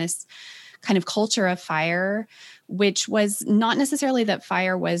grew up in this kind of culture of fire, which was not necessarily that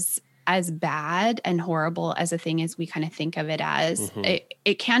fire was as bad and horrible as a thing as we kind of think of it as. Mm-hmm.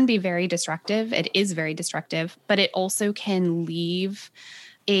 It can be very destructive. It is very destructive, but it also can leave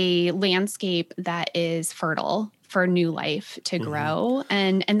a landscape that is fertile for new life to grow.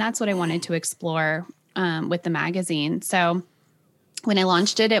 And that's what I wanted to explore with the magazine. So when I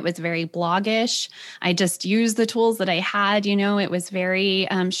launched it, it was very bloggish. I just used the tools that I had, you know, it was very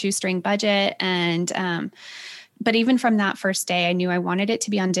shoestring budget. And but even from that first day, I knew I wanted it to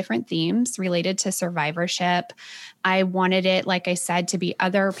be on different themes related to survivorship. I wanted it, like I said, to be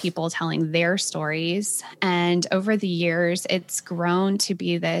other people telling their stories. And over the years, it's grown to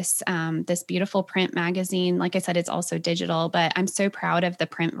be this this beautiful print magazine. Like I said, it's also digital, but I'm so proud of the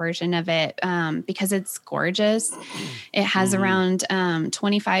print version of it because it's gorgeous. It has around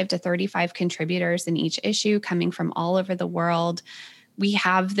 25 to 35 contributors in each issue coming from all over the world. We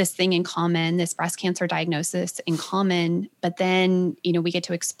have this thing in common, this breast cancer diagnosis in common, but then, you know, we get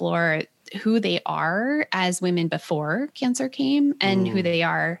to explore who they are as women before cancer came and who they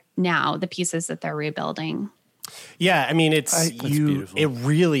are now, the pieces that they're rebuilding. Yeah. I mean, it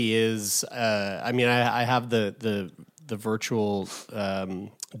really is. I mean, I have the virtual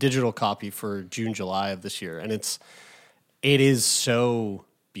digital copy for June, July of this year. And it is so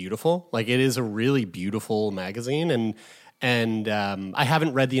beautiful. Like, it is a really beautiful magazine. And I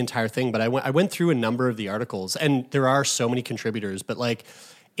haven't read the entire thing, but I went through a number of the articles, and there are so many contributors, but like,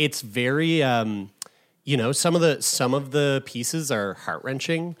 it's very, you know, some of the pieces are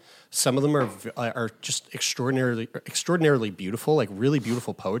heart-wrenching. Some of them are just extraordinarily beautiful, like really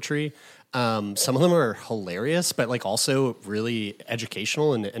beautiful poetry. Some of them are hilarious, but like also really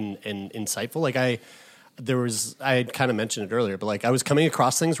educational and insightful. Like I had kind of mentioned it earlier, but like I was coming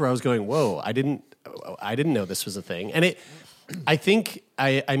across things where I was going, whoa, I didn't know this was a thing. And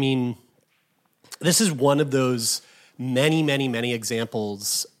I mean, this is one of those many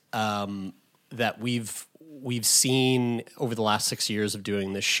examples that we've seen over the last 6 years of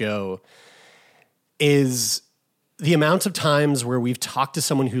doing this show, is the amount of times where we've talked to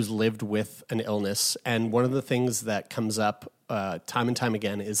someone who's lived with an illness. And one of the things that comes up time and time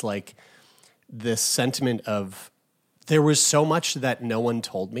again is like this sentiment of, there was so much that no one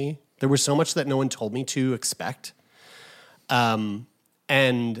told me. There was so much that no one told me to expect. And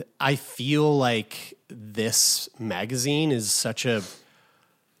I feel like this magazine is such a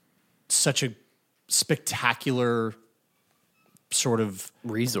spectacular sort of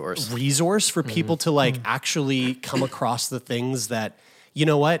resource for people to like actually come across the things that, you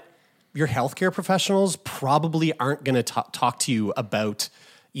know what, your healthcare professionals probably aren't going to talk to you about,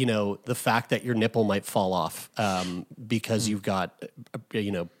 you know, the fact that your nipple might fall off because you've got,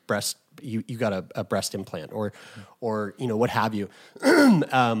 you know, you got a breast implant or, you know, what have you.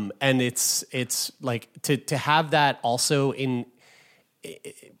 And it's like to have that also in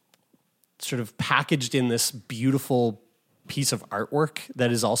sort of packaged in this beautiful piece of artwork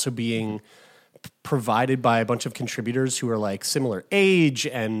that is also being provided by a bunch of contributors who are like similar age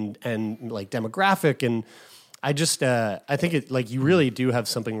and like demographic. And I just, I think it, like, you really do have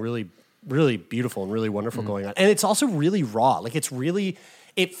something really, really beautiful and really wonderful going on. And it's also really raw. Like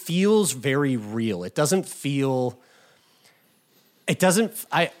it feels very real. It doesn't feel,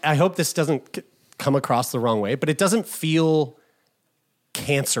 I hope this doesn't come across the wrong way, but it doesn't feel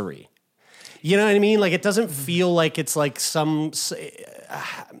cancery. You know what I mean? Like, it doesn't feel like it's like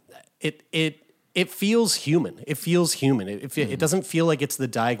it feels human. It feels human. It doesn't feel like it's the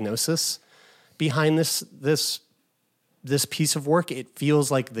diagnosis behind this piece of work. It feels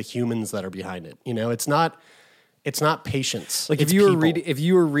like the humans that are behind it. You know, it's not patients. Like if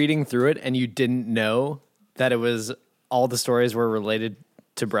you were reading through it and you didn't know that it was all the stories were related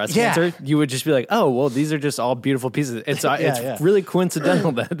to breast cancer, you would just be like, oh, well, these are just all beautiful pieces. It's really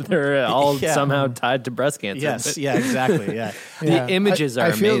coincidental that they're all somehow tied to breast cancer. Yes, yeah, exactly, yeah. The images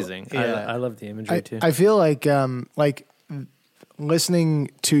are amazing. I love the imagery too. I feel like listening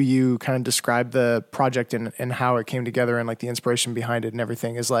to you kind of describe the project and how it came together and like the inspiration behind it and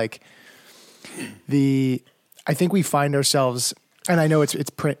everything is like I think we find ourselves, and I know it's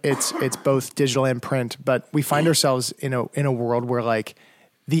print, it's both digital and print, but we find ourselves in a world where like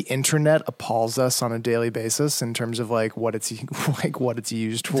the internet appalls us on a daily basis in terms of like what it's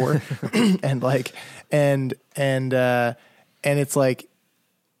used for, and it's like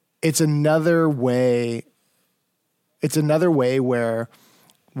it's another way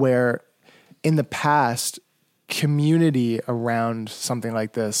where in the past community around something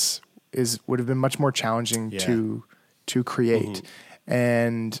like this would have been much more challenging to create.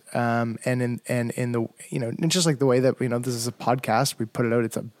 And in the, you know, just like the way that, you know, this is a podcast, we put it out,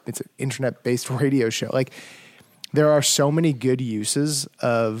 it's an internet based radio show. Like there are so many good uses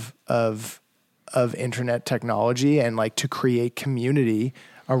of internet technology and like to create community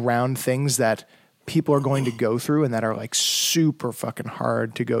around things that people are going to go through and that are like super fucking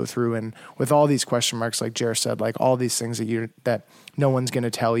hard to go through. And with all these question marks, like Jer said, like all these things that no one's going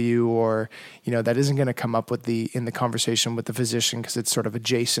to tell you, or, you know, that isn't going to come up in the conversation with the physician, because it's sort of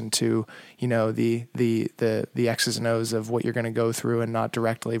adjacent to, you know, the X's and O's of what you're going to go through and not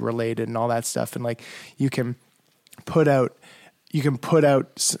directly related and all that stuff. And like, you can put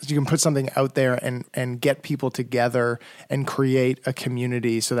something out there and get people together and create a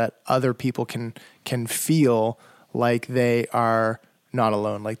community so that other people can feel like they are not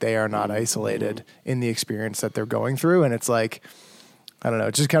alone, like they are not isolated in the experience that they're going through. And it's like, I don't know,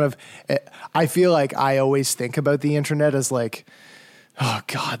 it's just kind of, I feel like I always think about the internet as like, oh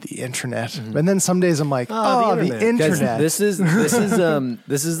God, the internet. And then some days I'm like, the internet. Guys, this is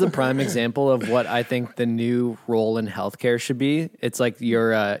the prime example of what I think the new role in healthcare should be. It's like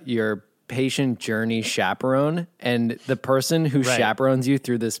your patient journey chaperone, and the person who chaperones you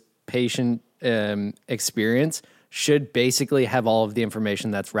through this patient experience should basically have all of the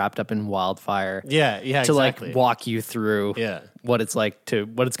information that's wrapped up in Wildfire. To exactly. Like walk you through what it's going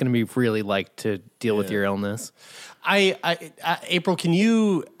to be really like to deal with your illness. April, can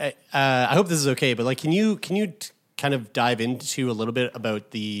you? I hope this is okay, but like, can you kind of dive into a little bit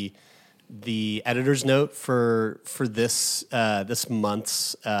about the editor's note for this this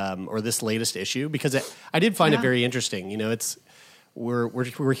month's or this latest issue, because I did find it very interesting. You know, it's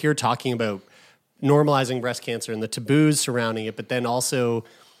we're here talking about normalizing breast cancer and the taboos surrounding it, but then also,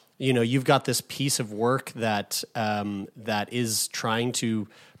 you know, you've got this piece of work that that is trying to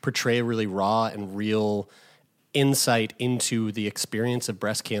portray a really raw and real insight into the experience of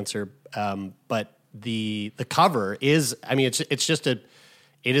breast cancer. But the cover is, I mean, it's just it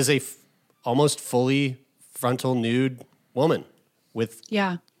is a almost fully frontal nude woman with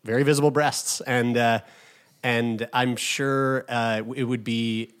very visible breasts. And I'm sure it would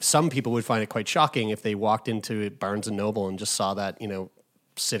be, some people would find it quite shocking if they walked into Barnes & Noble and just saw that, you know,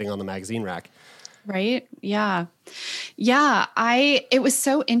 sitting on the magazine rack. Right. Yeah. Yeah. It was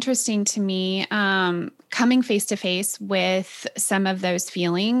so interesting to me, coming face to face with some of those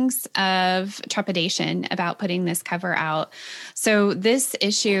feelings of trepidation about putting this cover out. So this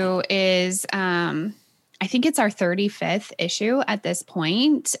issue is, I think it's our 35th issue at this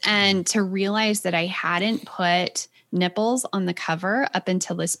point. And to realize that I hadn't put nipples on the cover up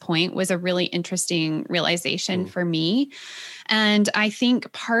until this point was a really interesting realization for me. And I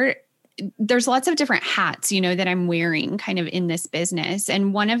think there's lots of different hats, you know, that I'm wearing kind of in this business.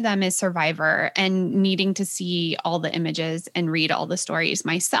 And one of them is survivor and needing to see all the images and read all the stories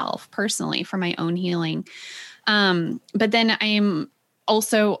myself personally for my own healing. But then I am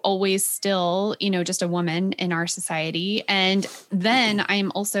also always still, you know, just a woman in our society. And then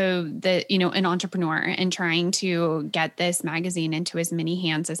I'm also an entrepreneur and trying to get this magazine into as many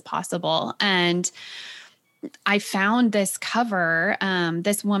hands as possible. And I found this cover,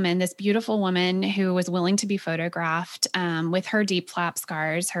 this beautiful woman who was willing to be photographed with her deep flap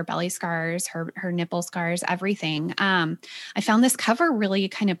scars, her belly scars, her nipple scars, everything. I found this cover really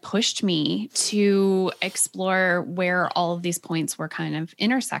kind of pushed me to explore where all of these points were kind of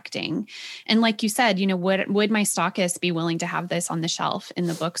intersecting. And like you said, you know, would my stockist be willing to have this on the shelf in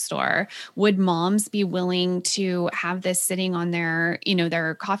the bookstore? Would moms be willing to have this sitting on their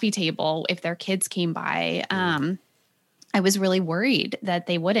coffee table if their kids came by? I was really worried that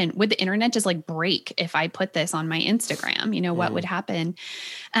they wouldn't. Would the internet just like break if I put this on my Instagram? You know, what would happen?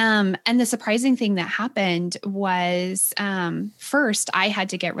 And the surprising thing that happened was, first, I had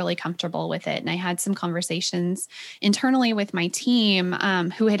to get really comfortable with it. And I had some conversations internally with my team,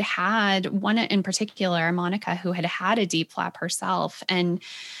 who had one in particular, Monica, who had a deep flap herself. And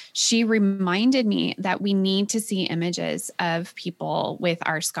she reminded me that we need to see images of people with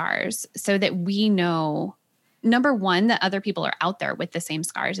our scars so that we know, number one, that other people are out there with the same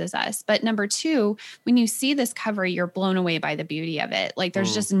scars as us. But number two, when you see this cover, you're blown away by the beauty of it. Like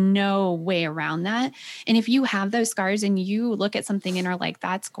there's just no way around that. And if you have those scars and you look at something and are like,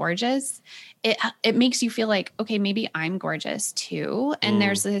 that's gorgeous, it makes you feel like, okay, maybe I'm gorgeous too. And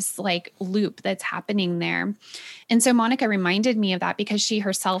there's this like loop that's happening there. And so Monica reminded me of that because she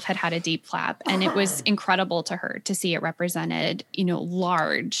herself had a deep flap, and it was incredible to her to see it represented, you know,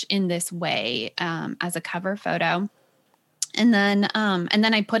 large in this way, as a cover photo. And then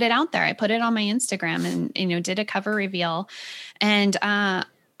I put it out there. I put it on my Instagram and, you know, did a cover reveal. And,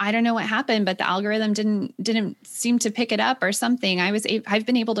 I don't know what happened, but the algorithm didn't seem to pick it up or something. I've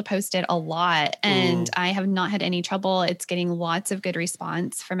been able to post it a lot, and I have not had any trouble. It's getting lots of good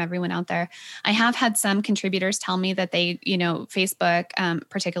response from everyone out there. I have had some contributors tell me that they, you know, Facebook,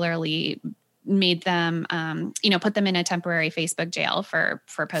 particularly made them, put them in a temporary Facebook jail for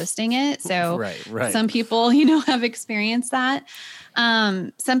posting it. So right. Some people, you know, have experienced that.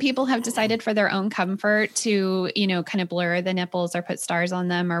 Some people have decided for their own comfort to, you know, kind of blur the nipples or put stars on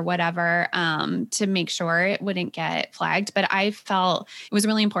them or whatever, to make sure it wouldn't get flagged. But I felt it was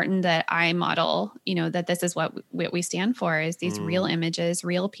really important that I model, you know, that this is what we stand for, is these real images,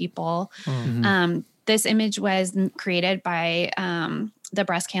 real people. This image was created by, the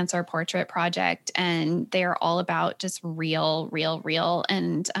Breast Cancer Portrait Project, and they're all about just real.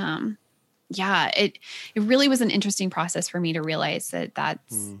 And, it really was an interesting process for me to realize that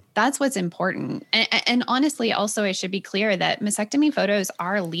that's what's important. And honestly, also, I should be clear that mastectomy photos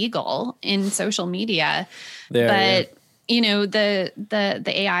are legal in social media, you know, the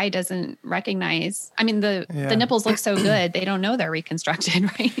AI doesn't recognize. I mean, the nipples look so good, they don't know they're reconstructed,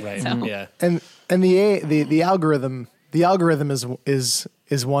 right? Right. So. Yeah. And the algorithm. The algorithm is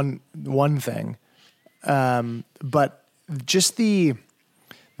one thing, but just the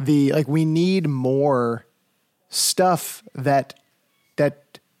like, we need more stuff that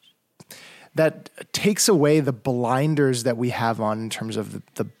takes away the blinders that we have on in terms of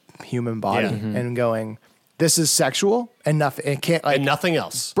the human body, and going, this is sexual, and nothing. It can't like and nothing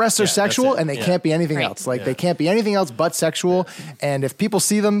else. Breasts are sexual, and they can't be anything Right. else. Like they can't be anything else but sexual. And if people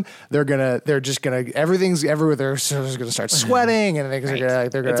see them, they're just gonna everything's everywhere. They're just gonna start sweating, and they're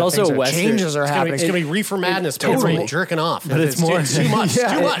gonna. It's also things Western. changes are happening. It's gonna be reefer madness. totally. Totally jerking off, But it's more too much.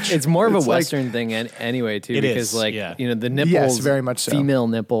 Yeah. Too much. It's more of a It's like- Western thing anyway too, It because is, like yeah. you know the nipples, Yes, very much so. female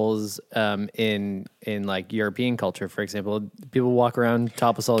nipples in like European culture, for example, people walk around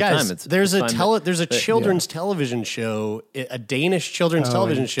topless all the Guys, time. there's it's fine, there's a but- children's television show, a Danish children's Oh,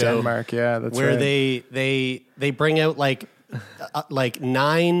 television in show, Denmark, yeah, that's where right. they bring out like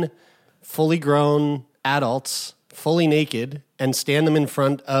 9 fully grown adults, fully naked, and stand them in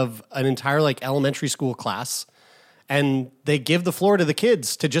front of an entire like elementary school class, and they give the floor to the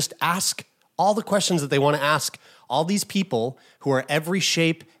kids to just ask all the questions that they want to ask all these people who are every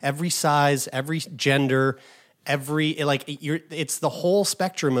shape, every size, every gender, it's the whole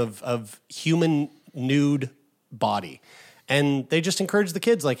spectrum of human nude body. And they just encourage the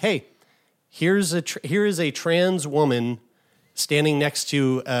kids like, hey, here is a trans woman standing next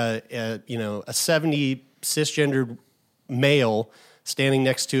to a 70 cisgendered male standing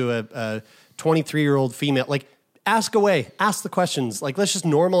next to a 23-year-old female. Like, ask away, ask the questions. Like, let's just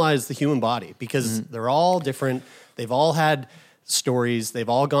normalize the human body because they're all different. They've all had stories. They've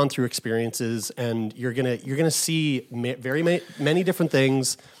all gone through experiences, and you're gonna see many different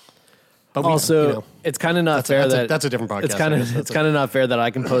things. But Also, it's kind of not fair that's a different podcast. It's kind of not fair that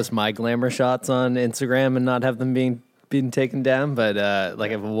I can post my glamour shots on Instagram and not have them being taken down. But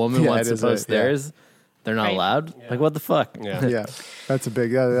like, if a woman wants to post theirs, they're not allowed. Yeah. Like, what the fuck? Yeah,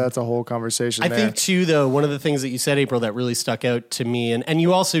 that's a whole conversation. I think too, though, one of the things that you said, April, that really stuck out to me, and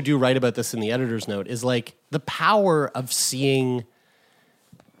you also do write about this in the editor's note, is like the power of seeing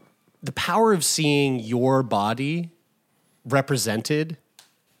your body represented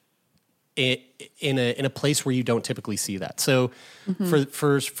in a place where you don't typically see that. So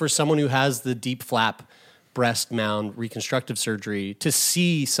for someone who has the deep flap breast mound reconstructive surgery, to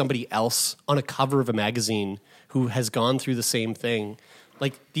see somebody else on a cover of a magazine who has gone through the same thing,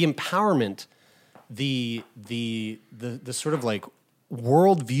 like the empowerment, the sort of like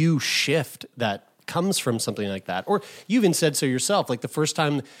worldview shift that comes from something like that. Or you even said so yourself, like the first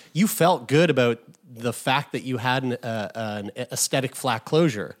time you felt good about the fact that you had an aesthetic flat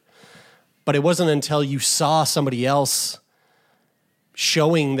closure, but it wasn't until you saw somebody else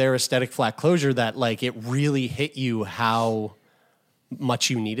showing their aesthetic flat closure that like it really hit you how much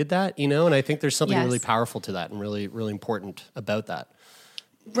you needed that, you know? And I think there's something really powerful to that and really, really important about that.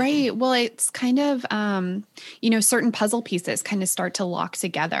 Right. Well, it's kind of, certain puzzle pieces kind of start to lock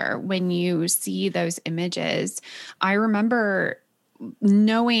together when you see those images. I remember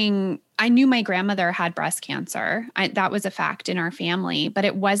I knew my grandmother had breast cancer. That was a fact in our family, but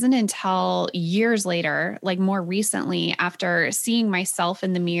it wasn't until years later, like more recently, after seeing myself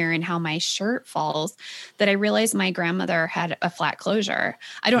in the mirror and how my shirt falls, that I realized my grandmother had a flat closure.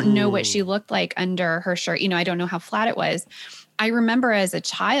 I don't know what she looked like under her shirt. I don't know how flat it was. I remember as a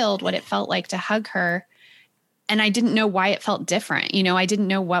child what it felt like to hug her, and I didn't know why it felt different. I didn't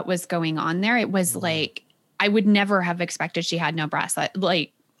know what was going on there. It was like, I would never have expected she had no breasts.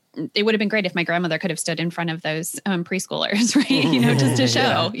 Like, it would have been great if my grandmother could have stood in front of those preschoolers, right? Just to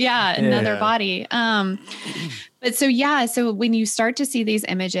show, another body. But so when you start to see these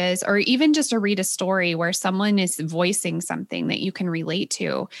images, or even just to read a story where someone is voicing something that you can relate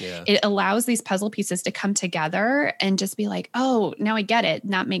to, it allows these puzzle pieces to come together and just be like, oh, now I get it.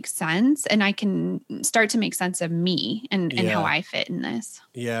 And that makes sense. And I can start to make sense of me and how I fit in this.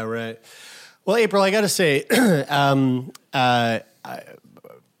 Yeah, right. Well, April, I got to say, I'm a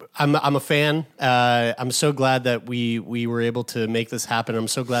fan. I'm so glad that we were able to make this happen. I'm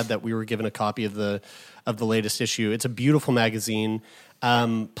so glad that we were given a copy of the latest issue. It's a beautiful magazine.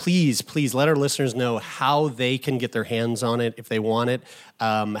 Please let our listeners know how they can get their hands on it if they want it.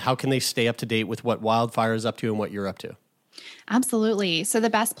 How can they stay up to date with what Wildfire is up to and what you're up to? Absolutely. So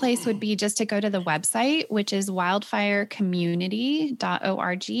the best place would be just to go to the website, which is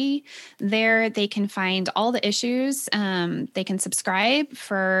wildfirecommunity.org. There they can find all the issues. They can subscribe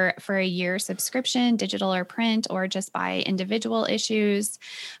for a year subscription, digital or print, or just buy individual issues.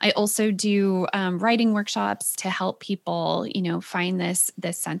 I also do writing workshops to help people, find this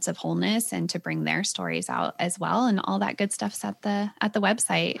sense of wholeness and to bring their stories out as well. And all that good stuff's at the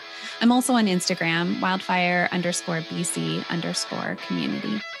website. I'm also on Instagram, wildfire_BC_community.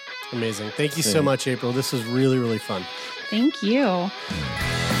 Amazing. Thank you so much, April. This was really, really fun. Thank you.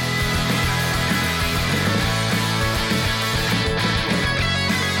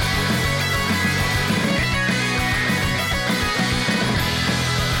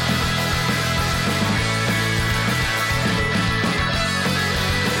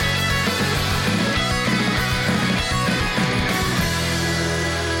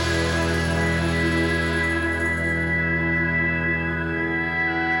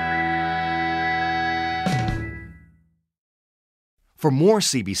 For more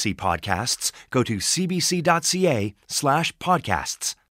CBC podcasts, go to cbc.ca/podcasts.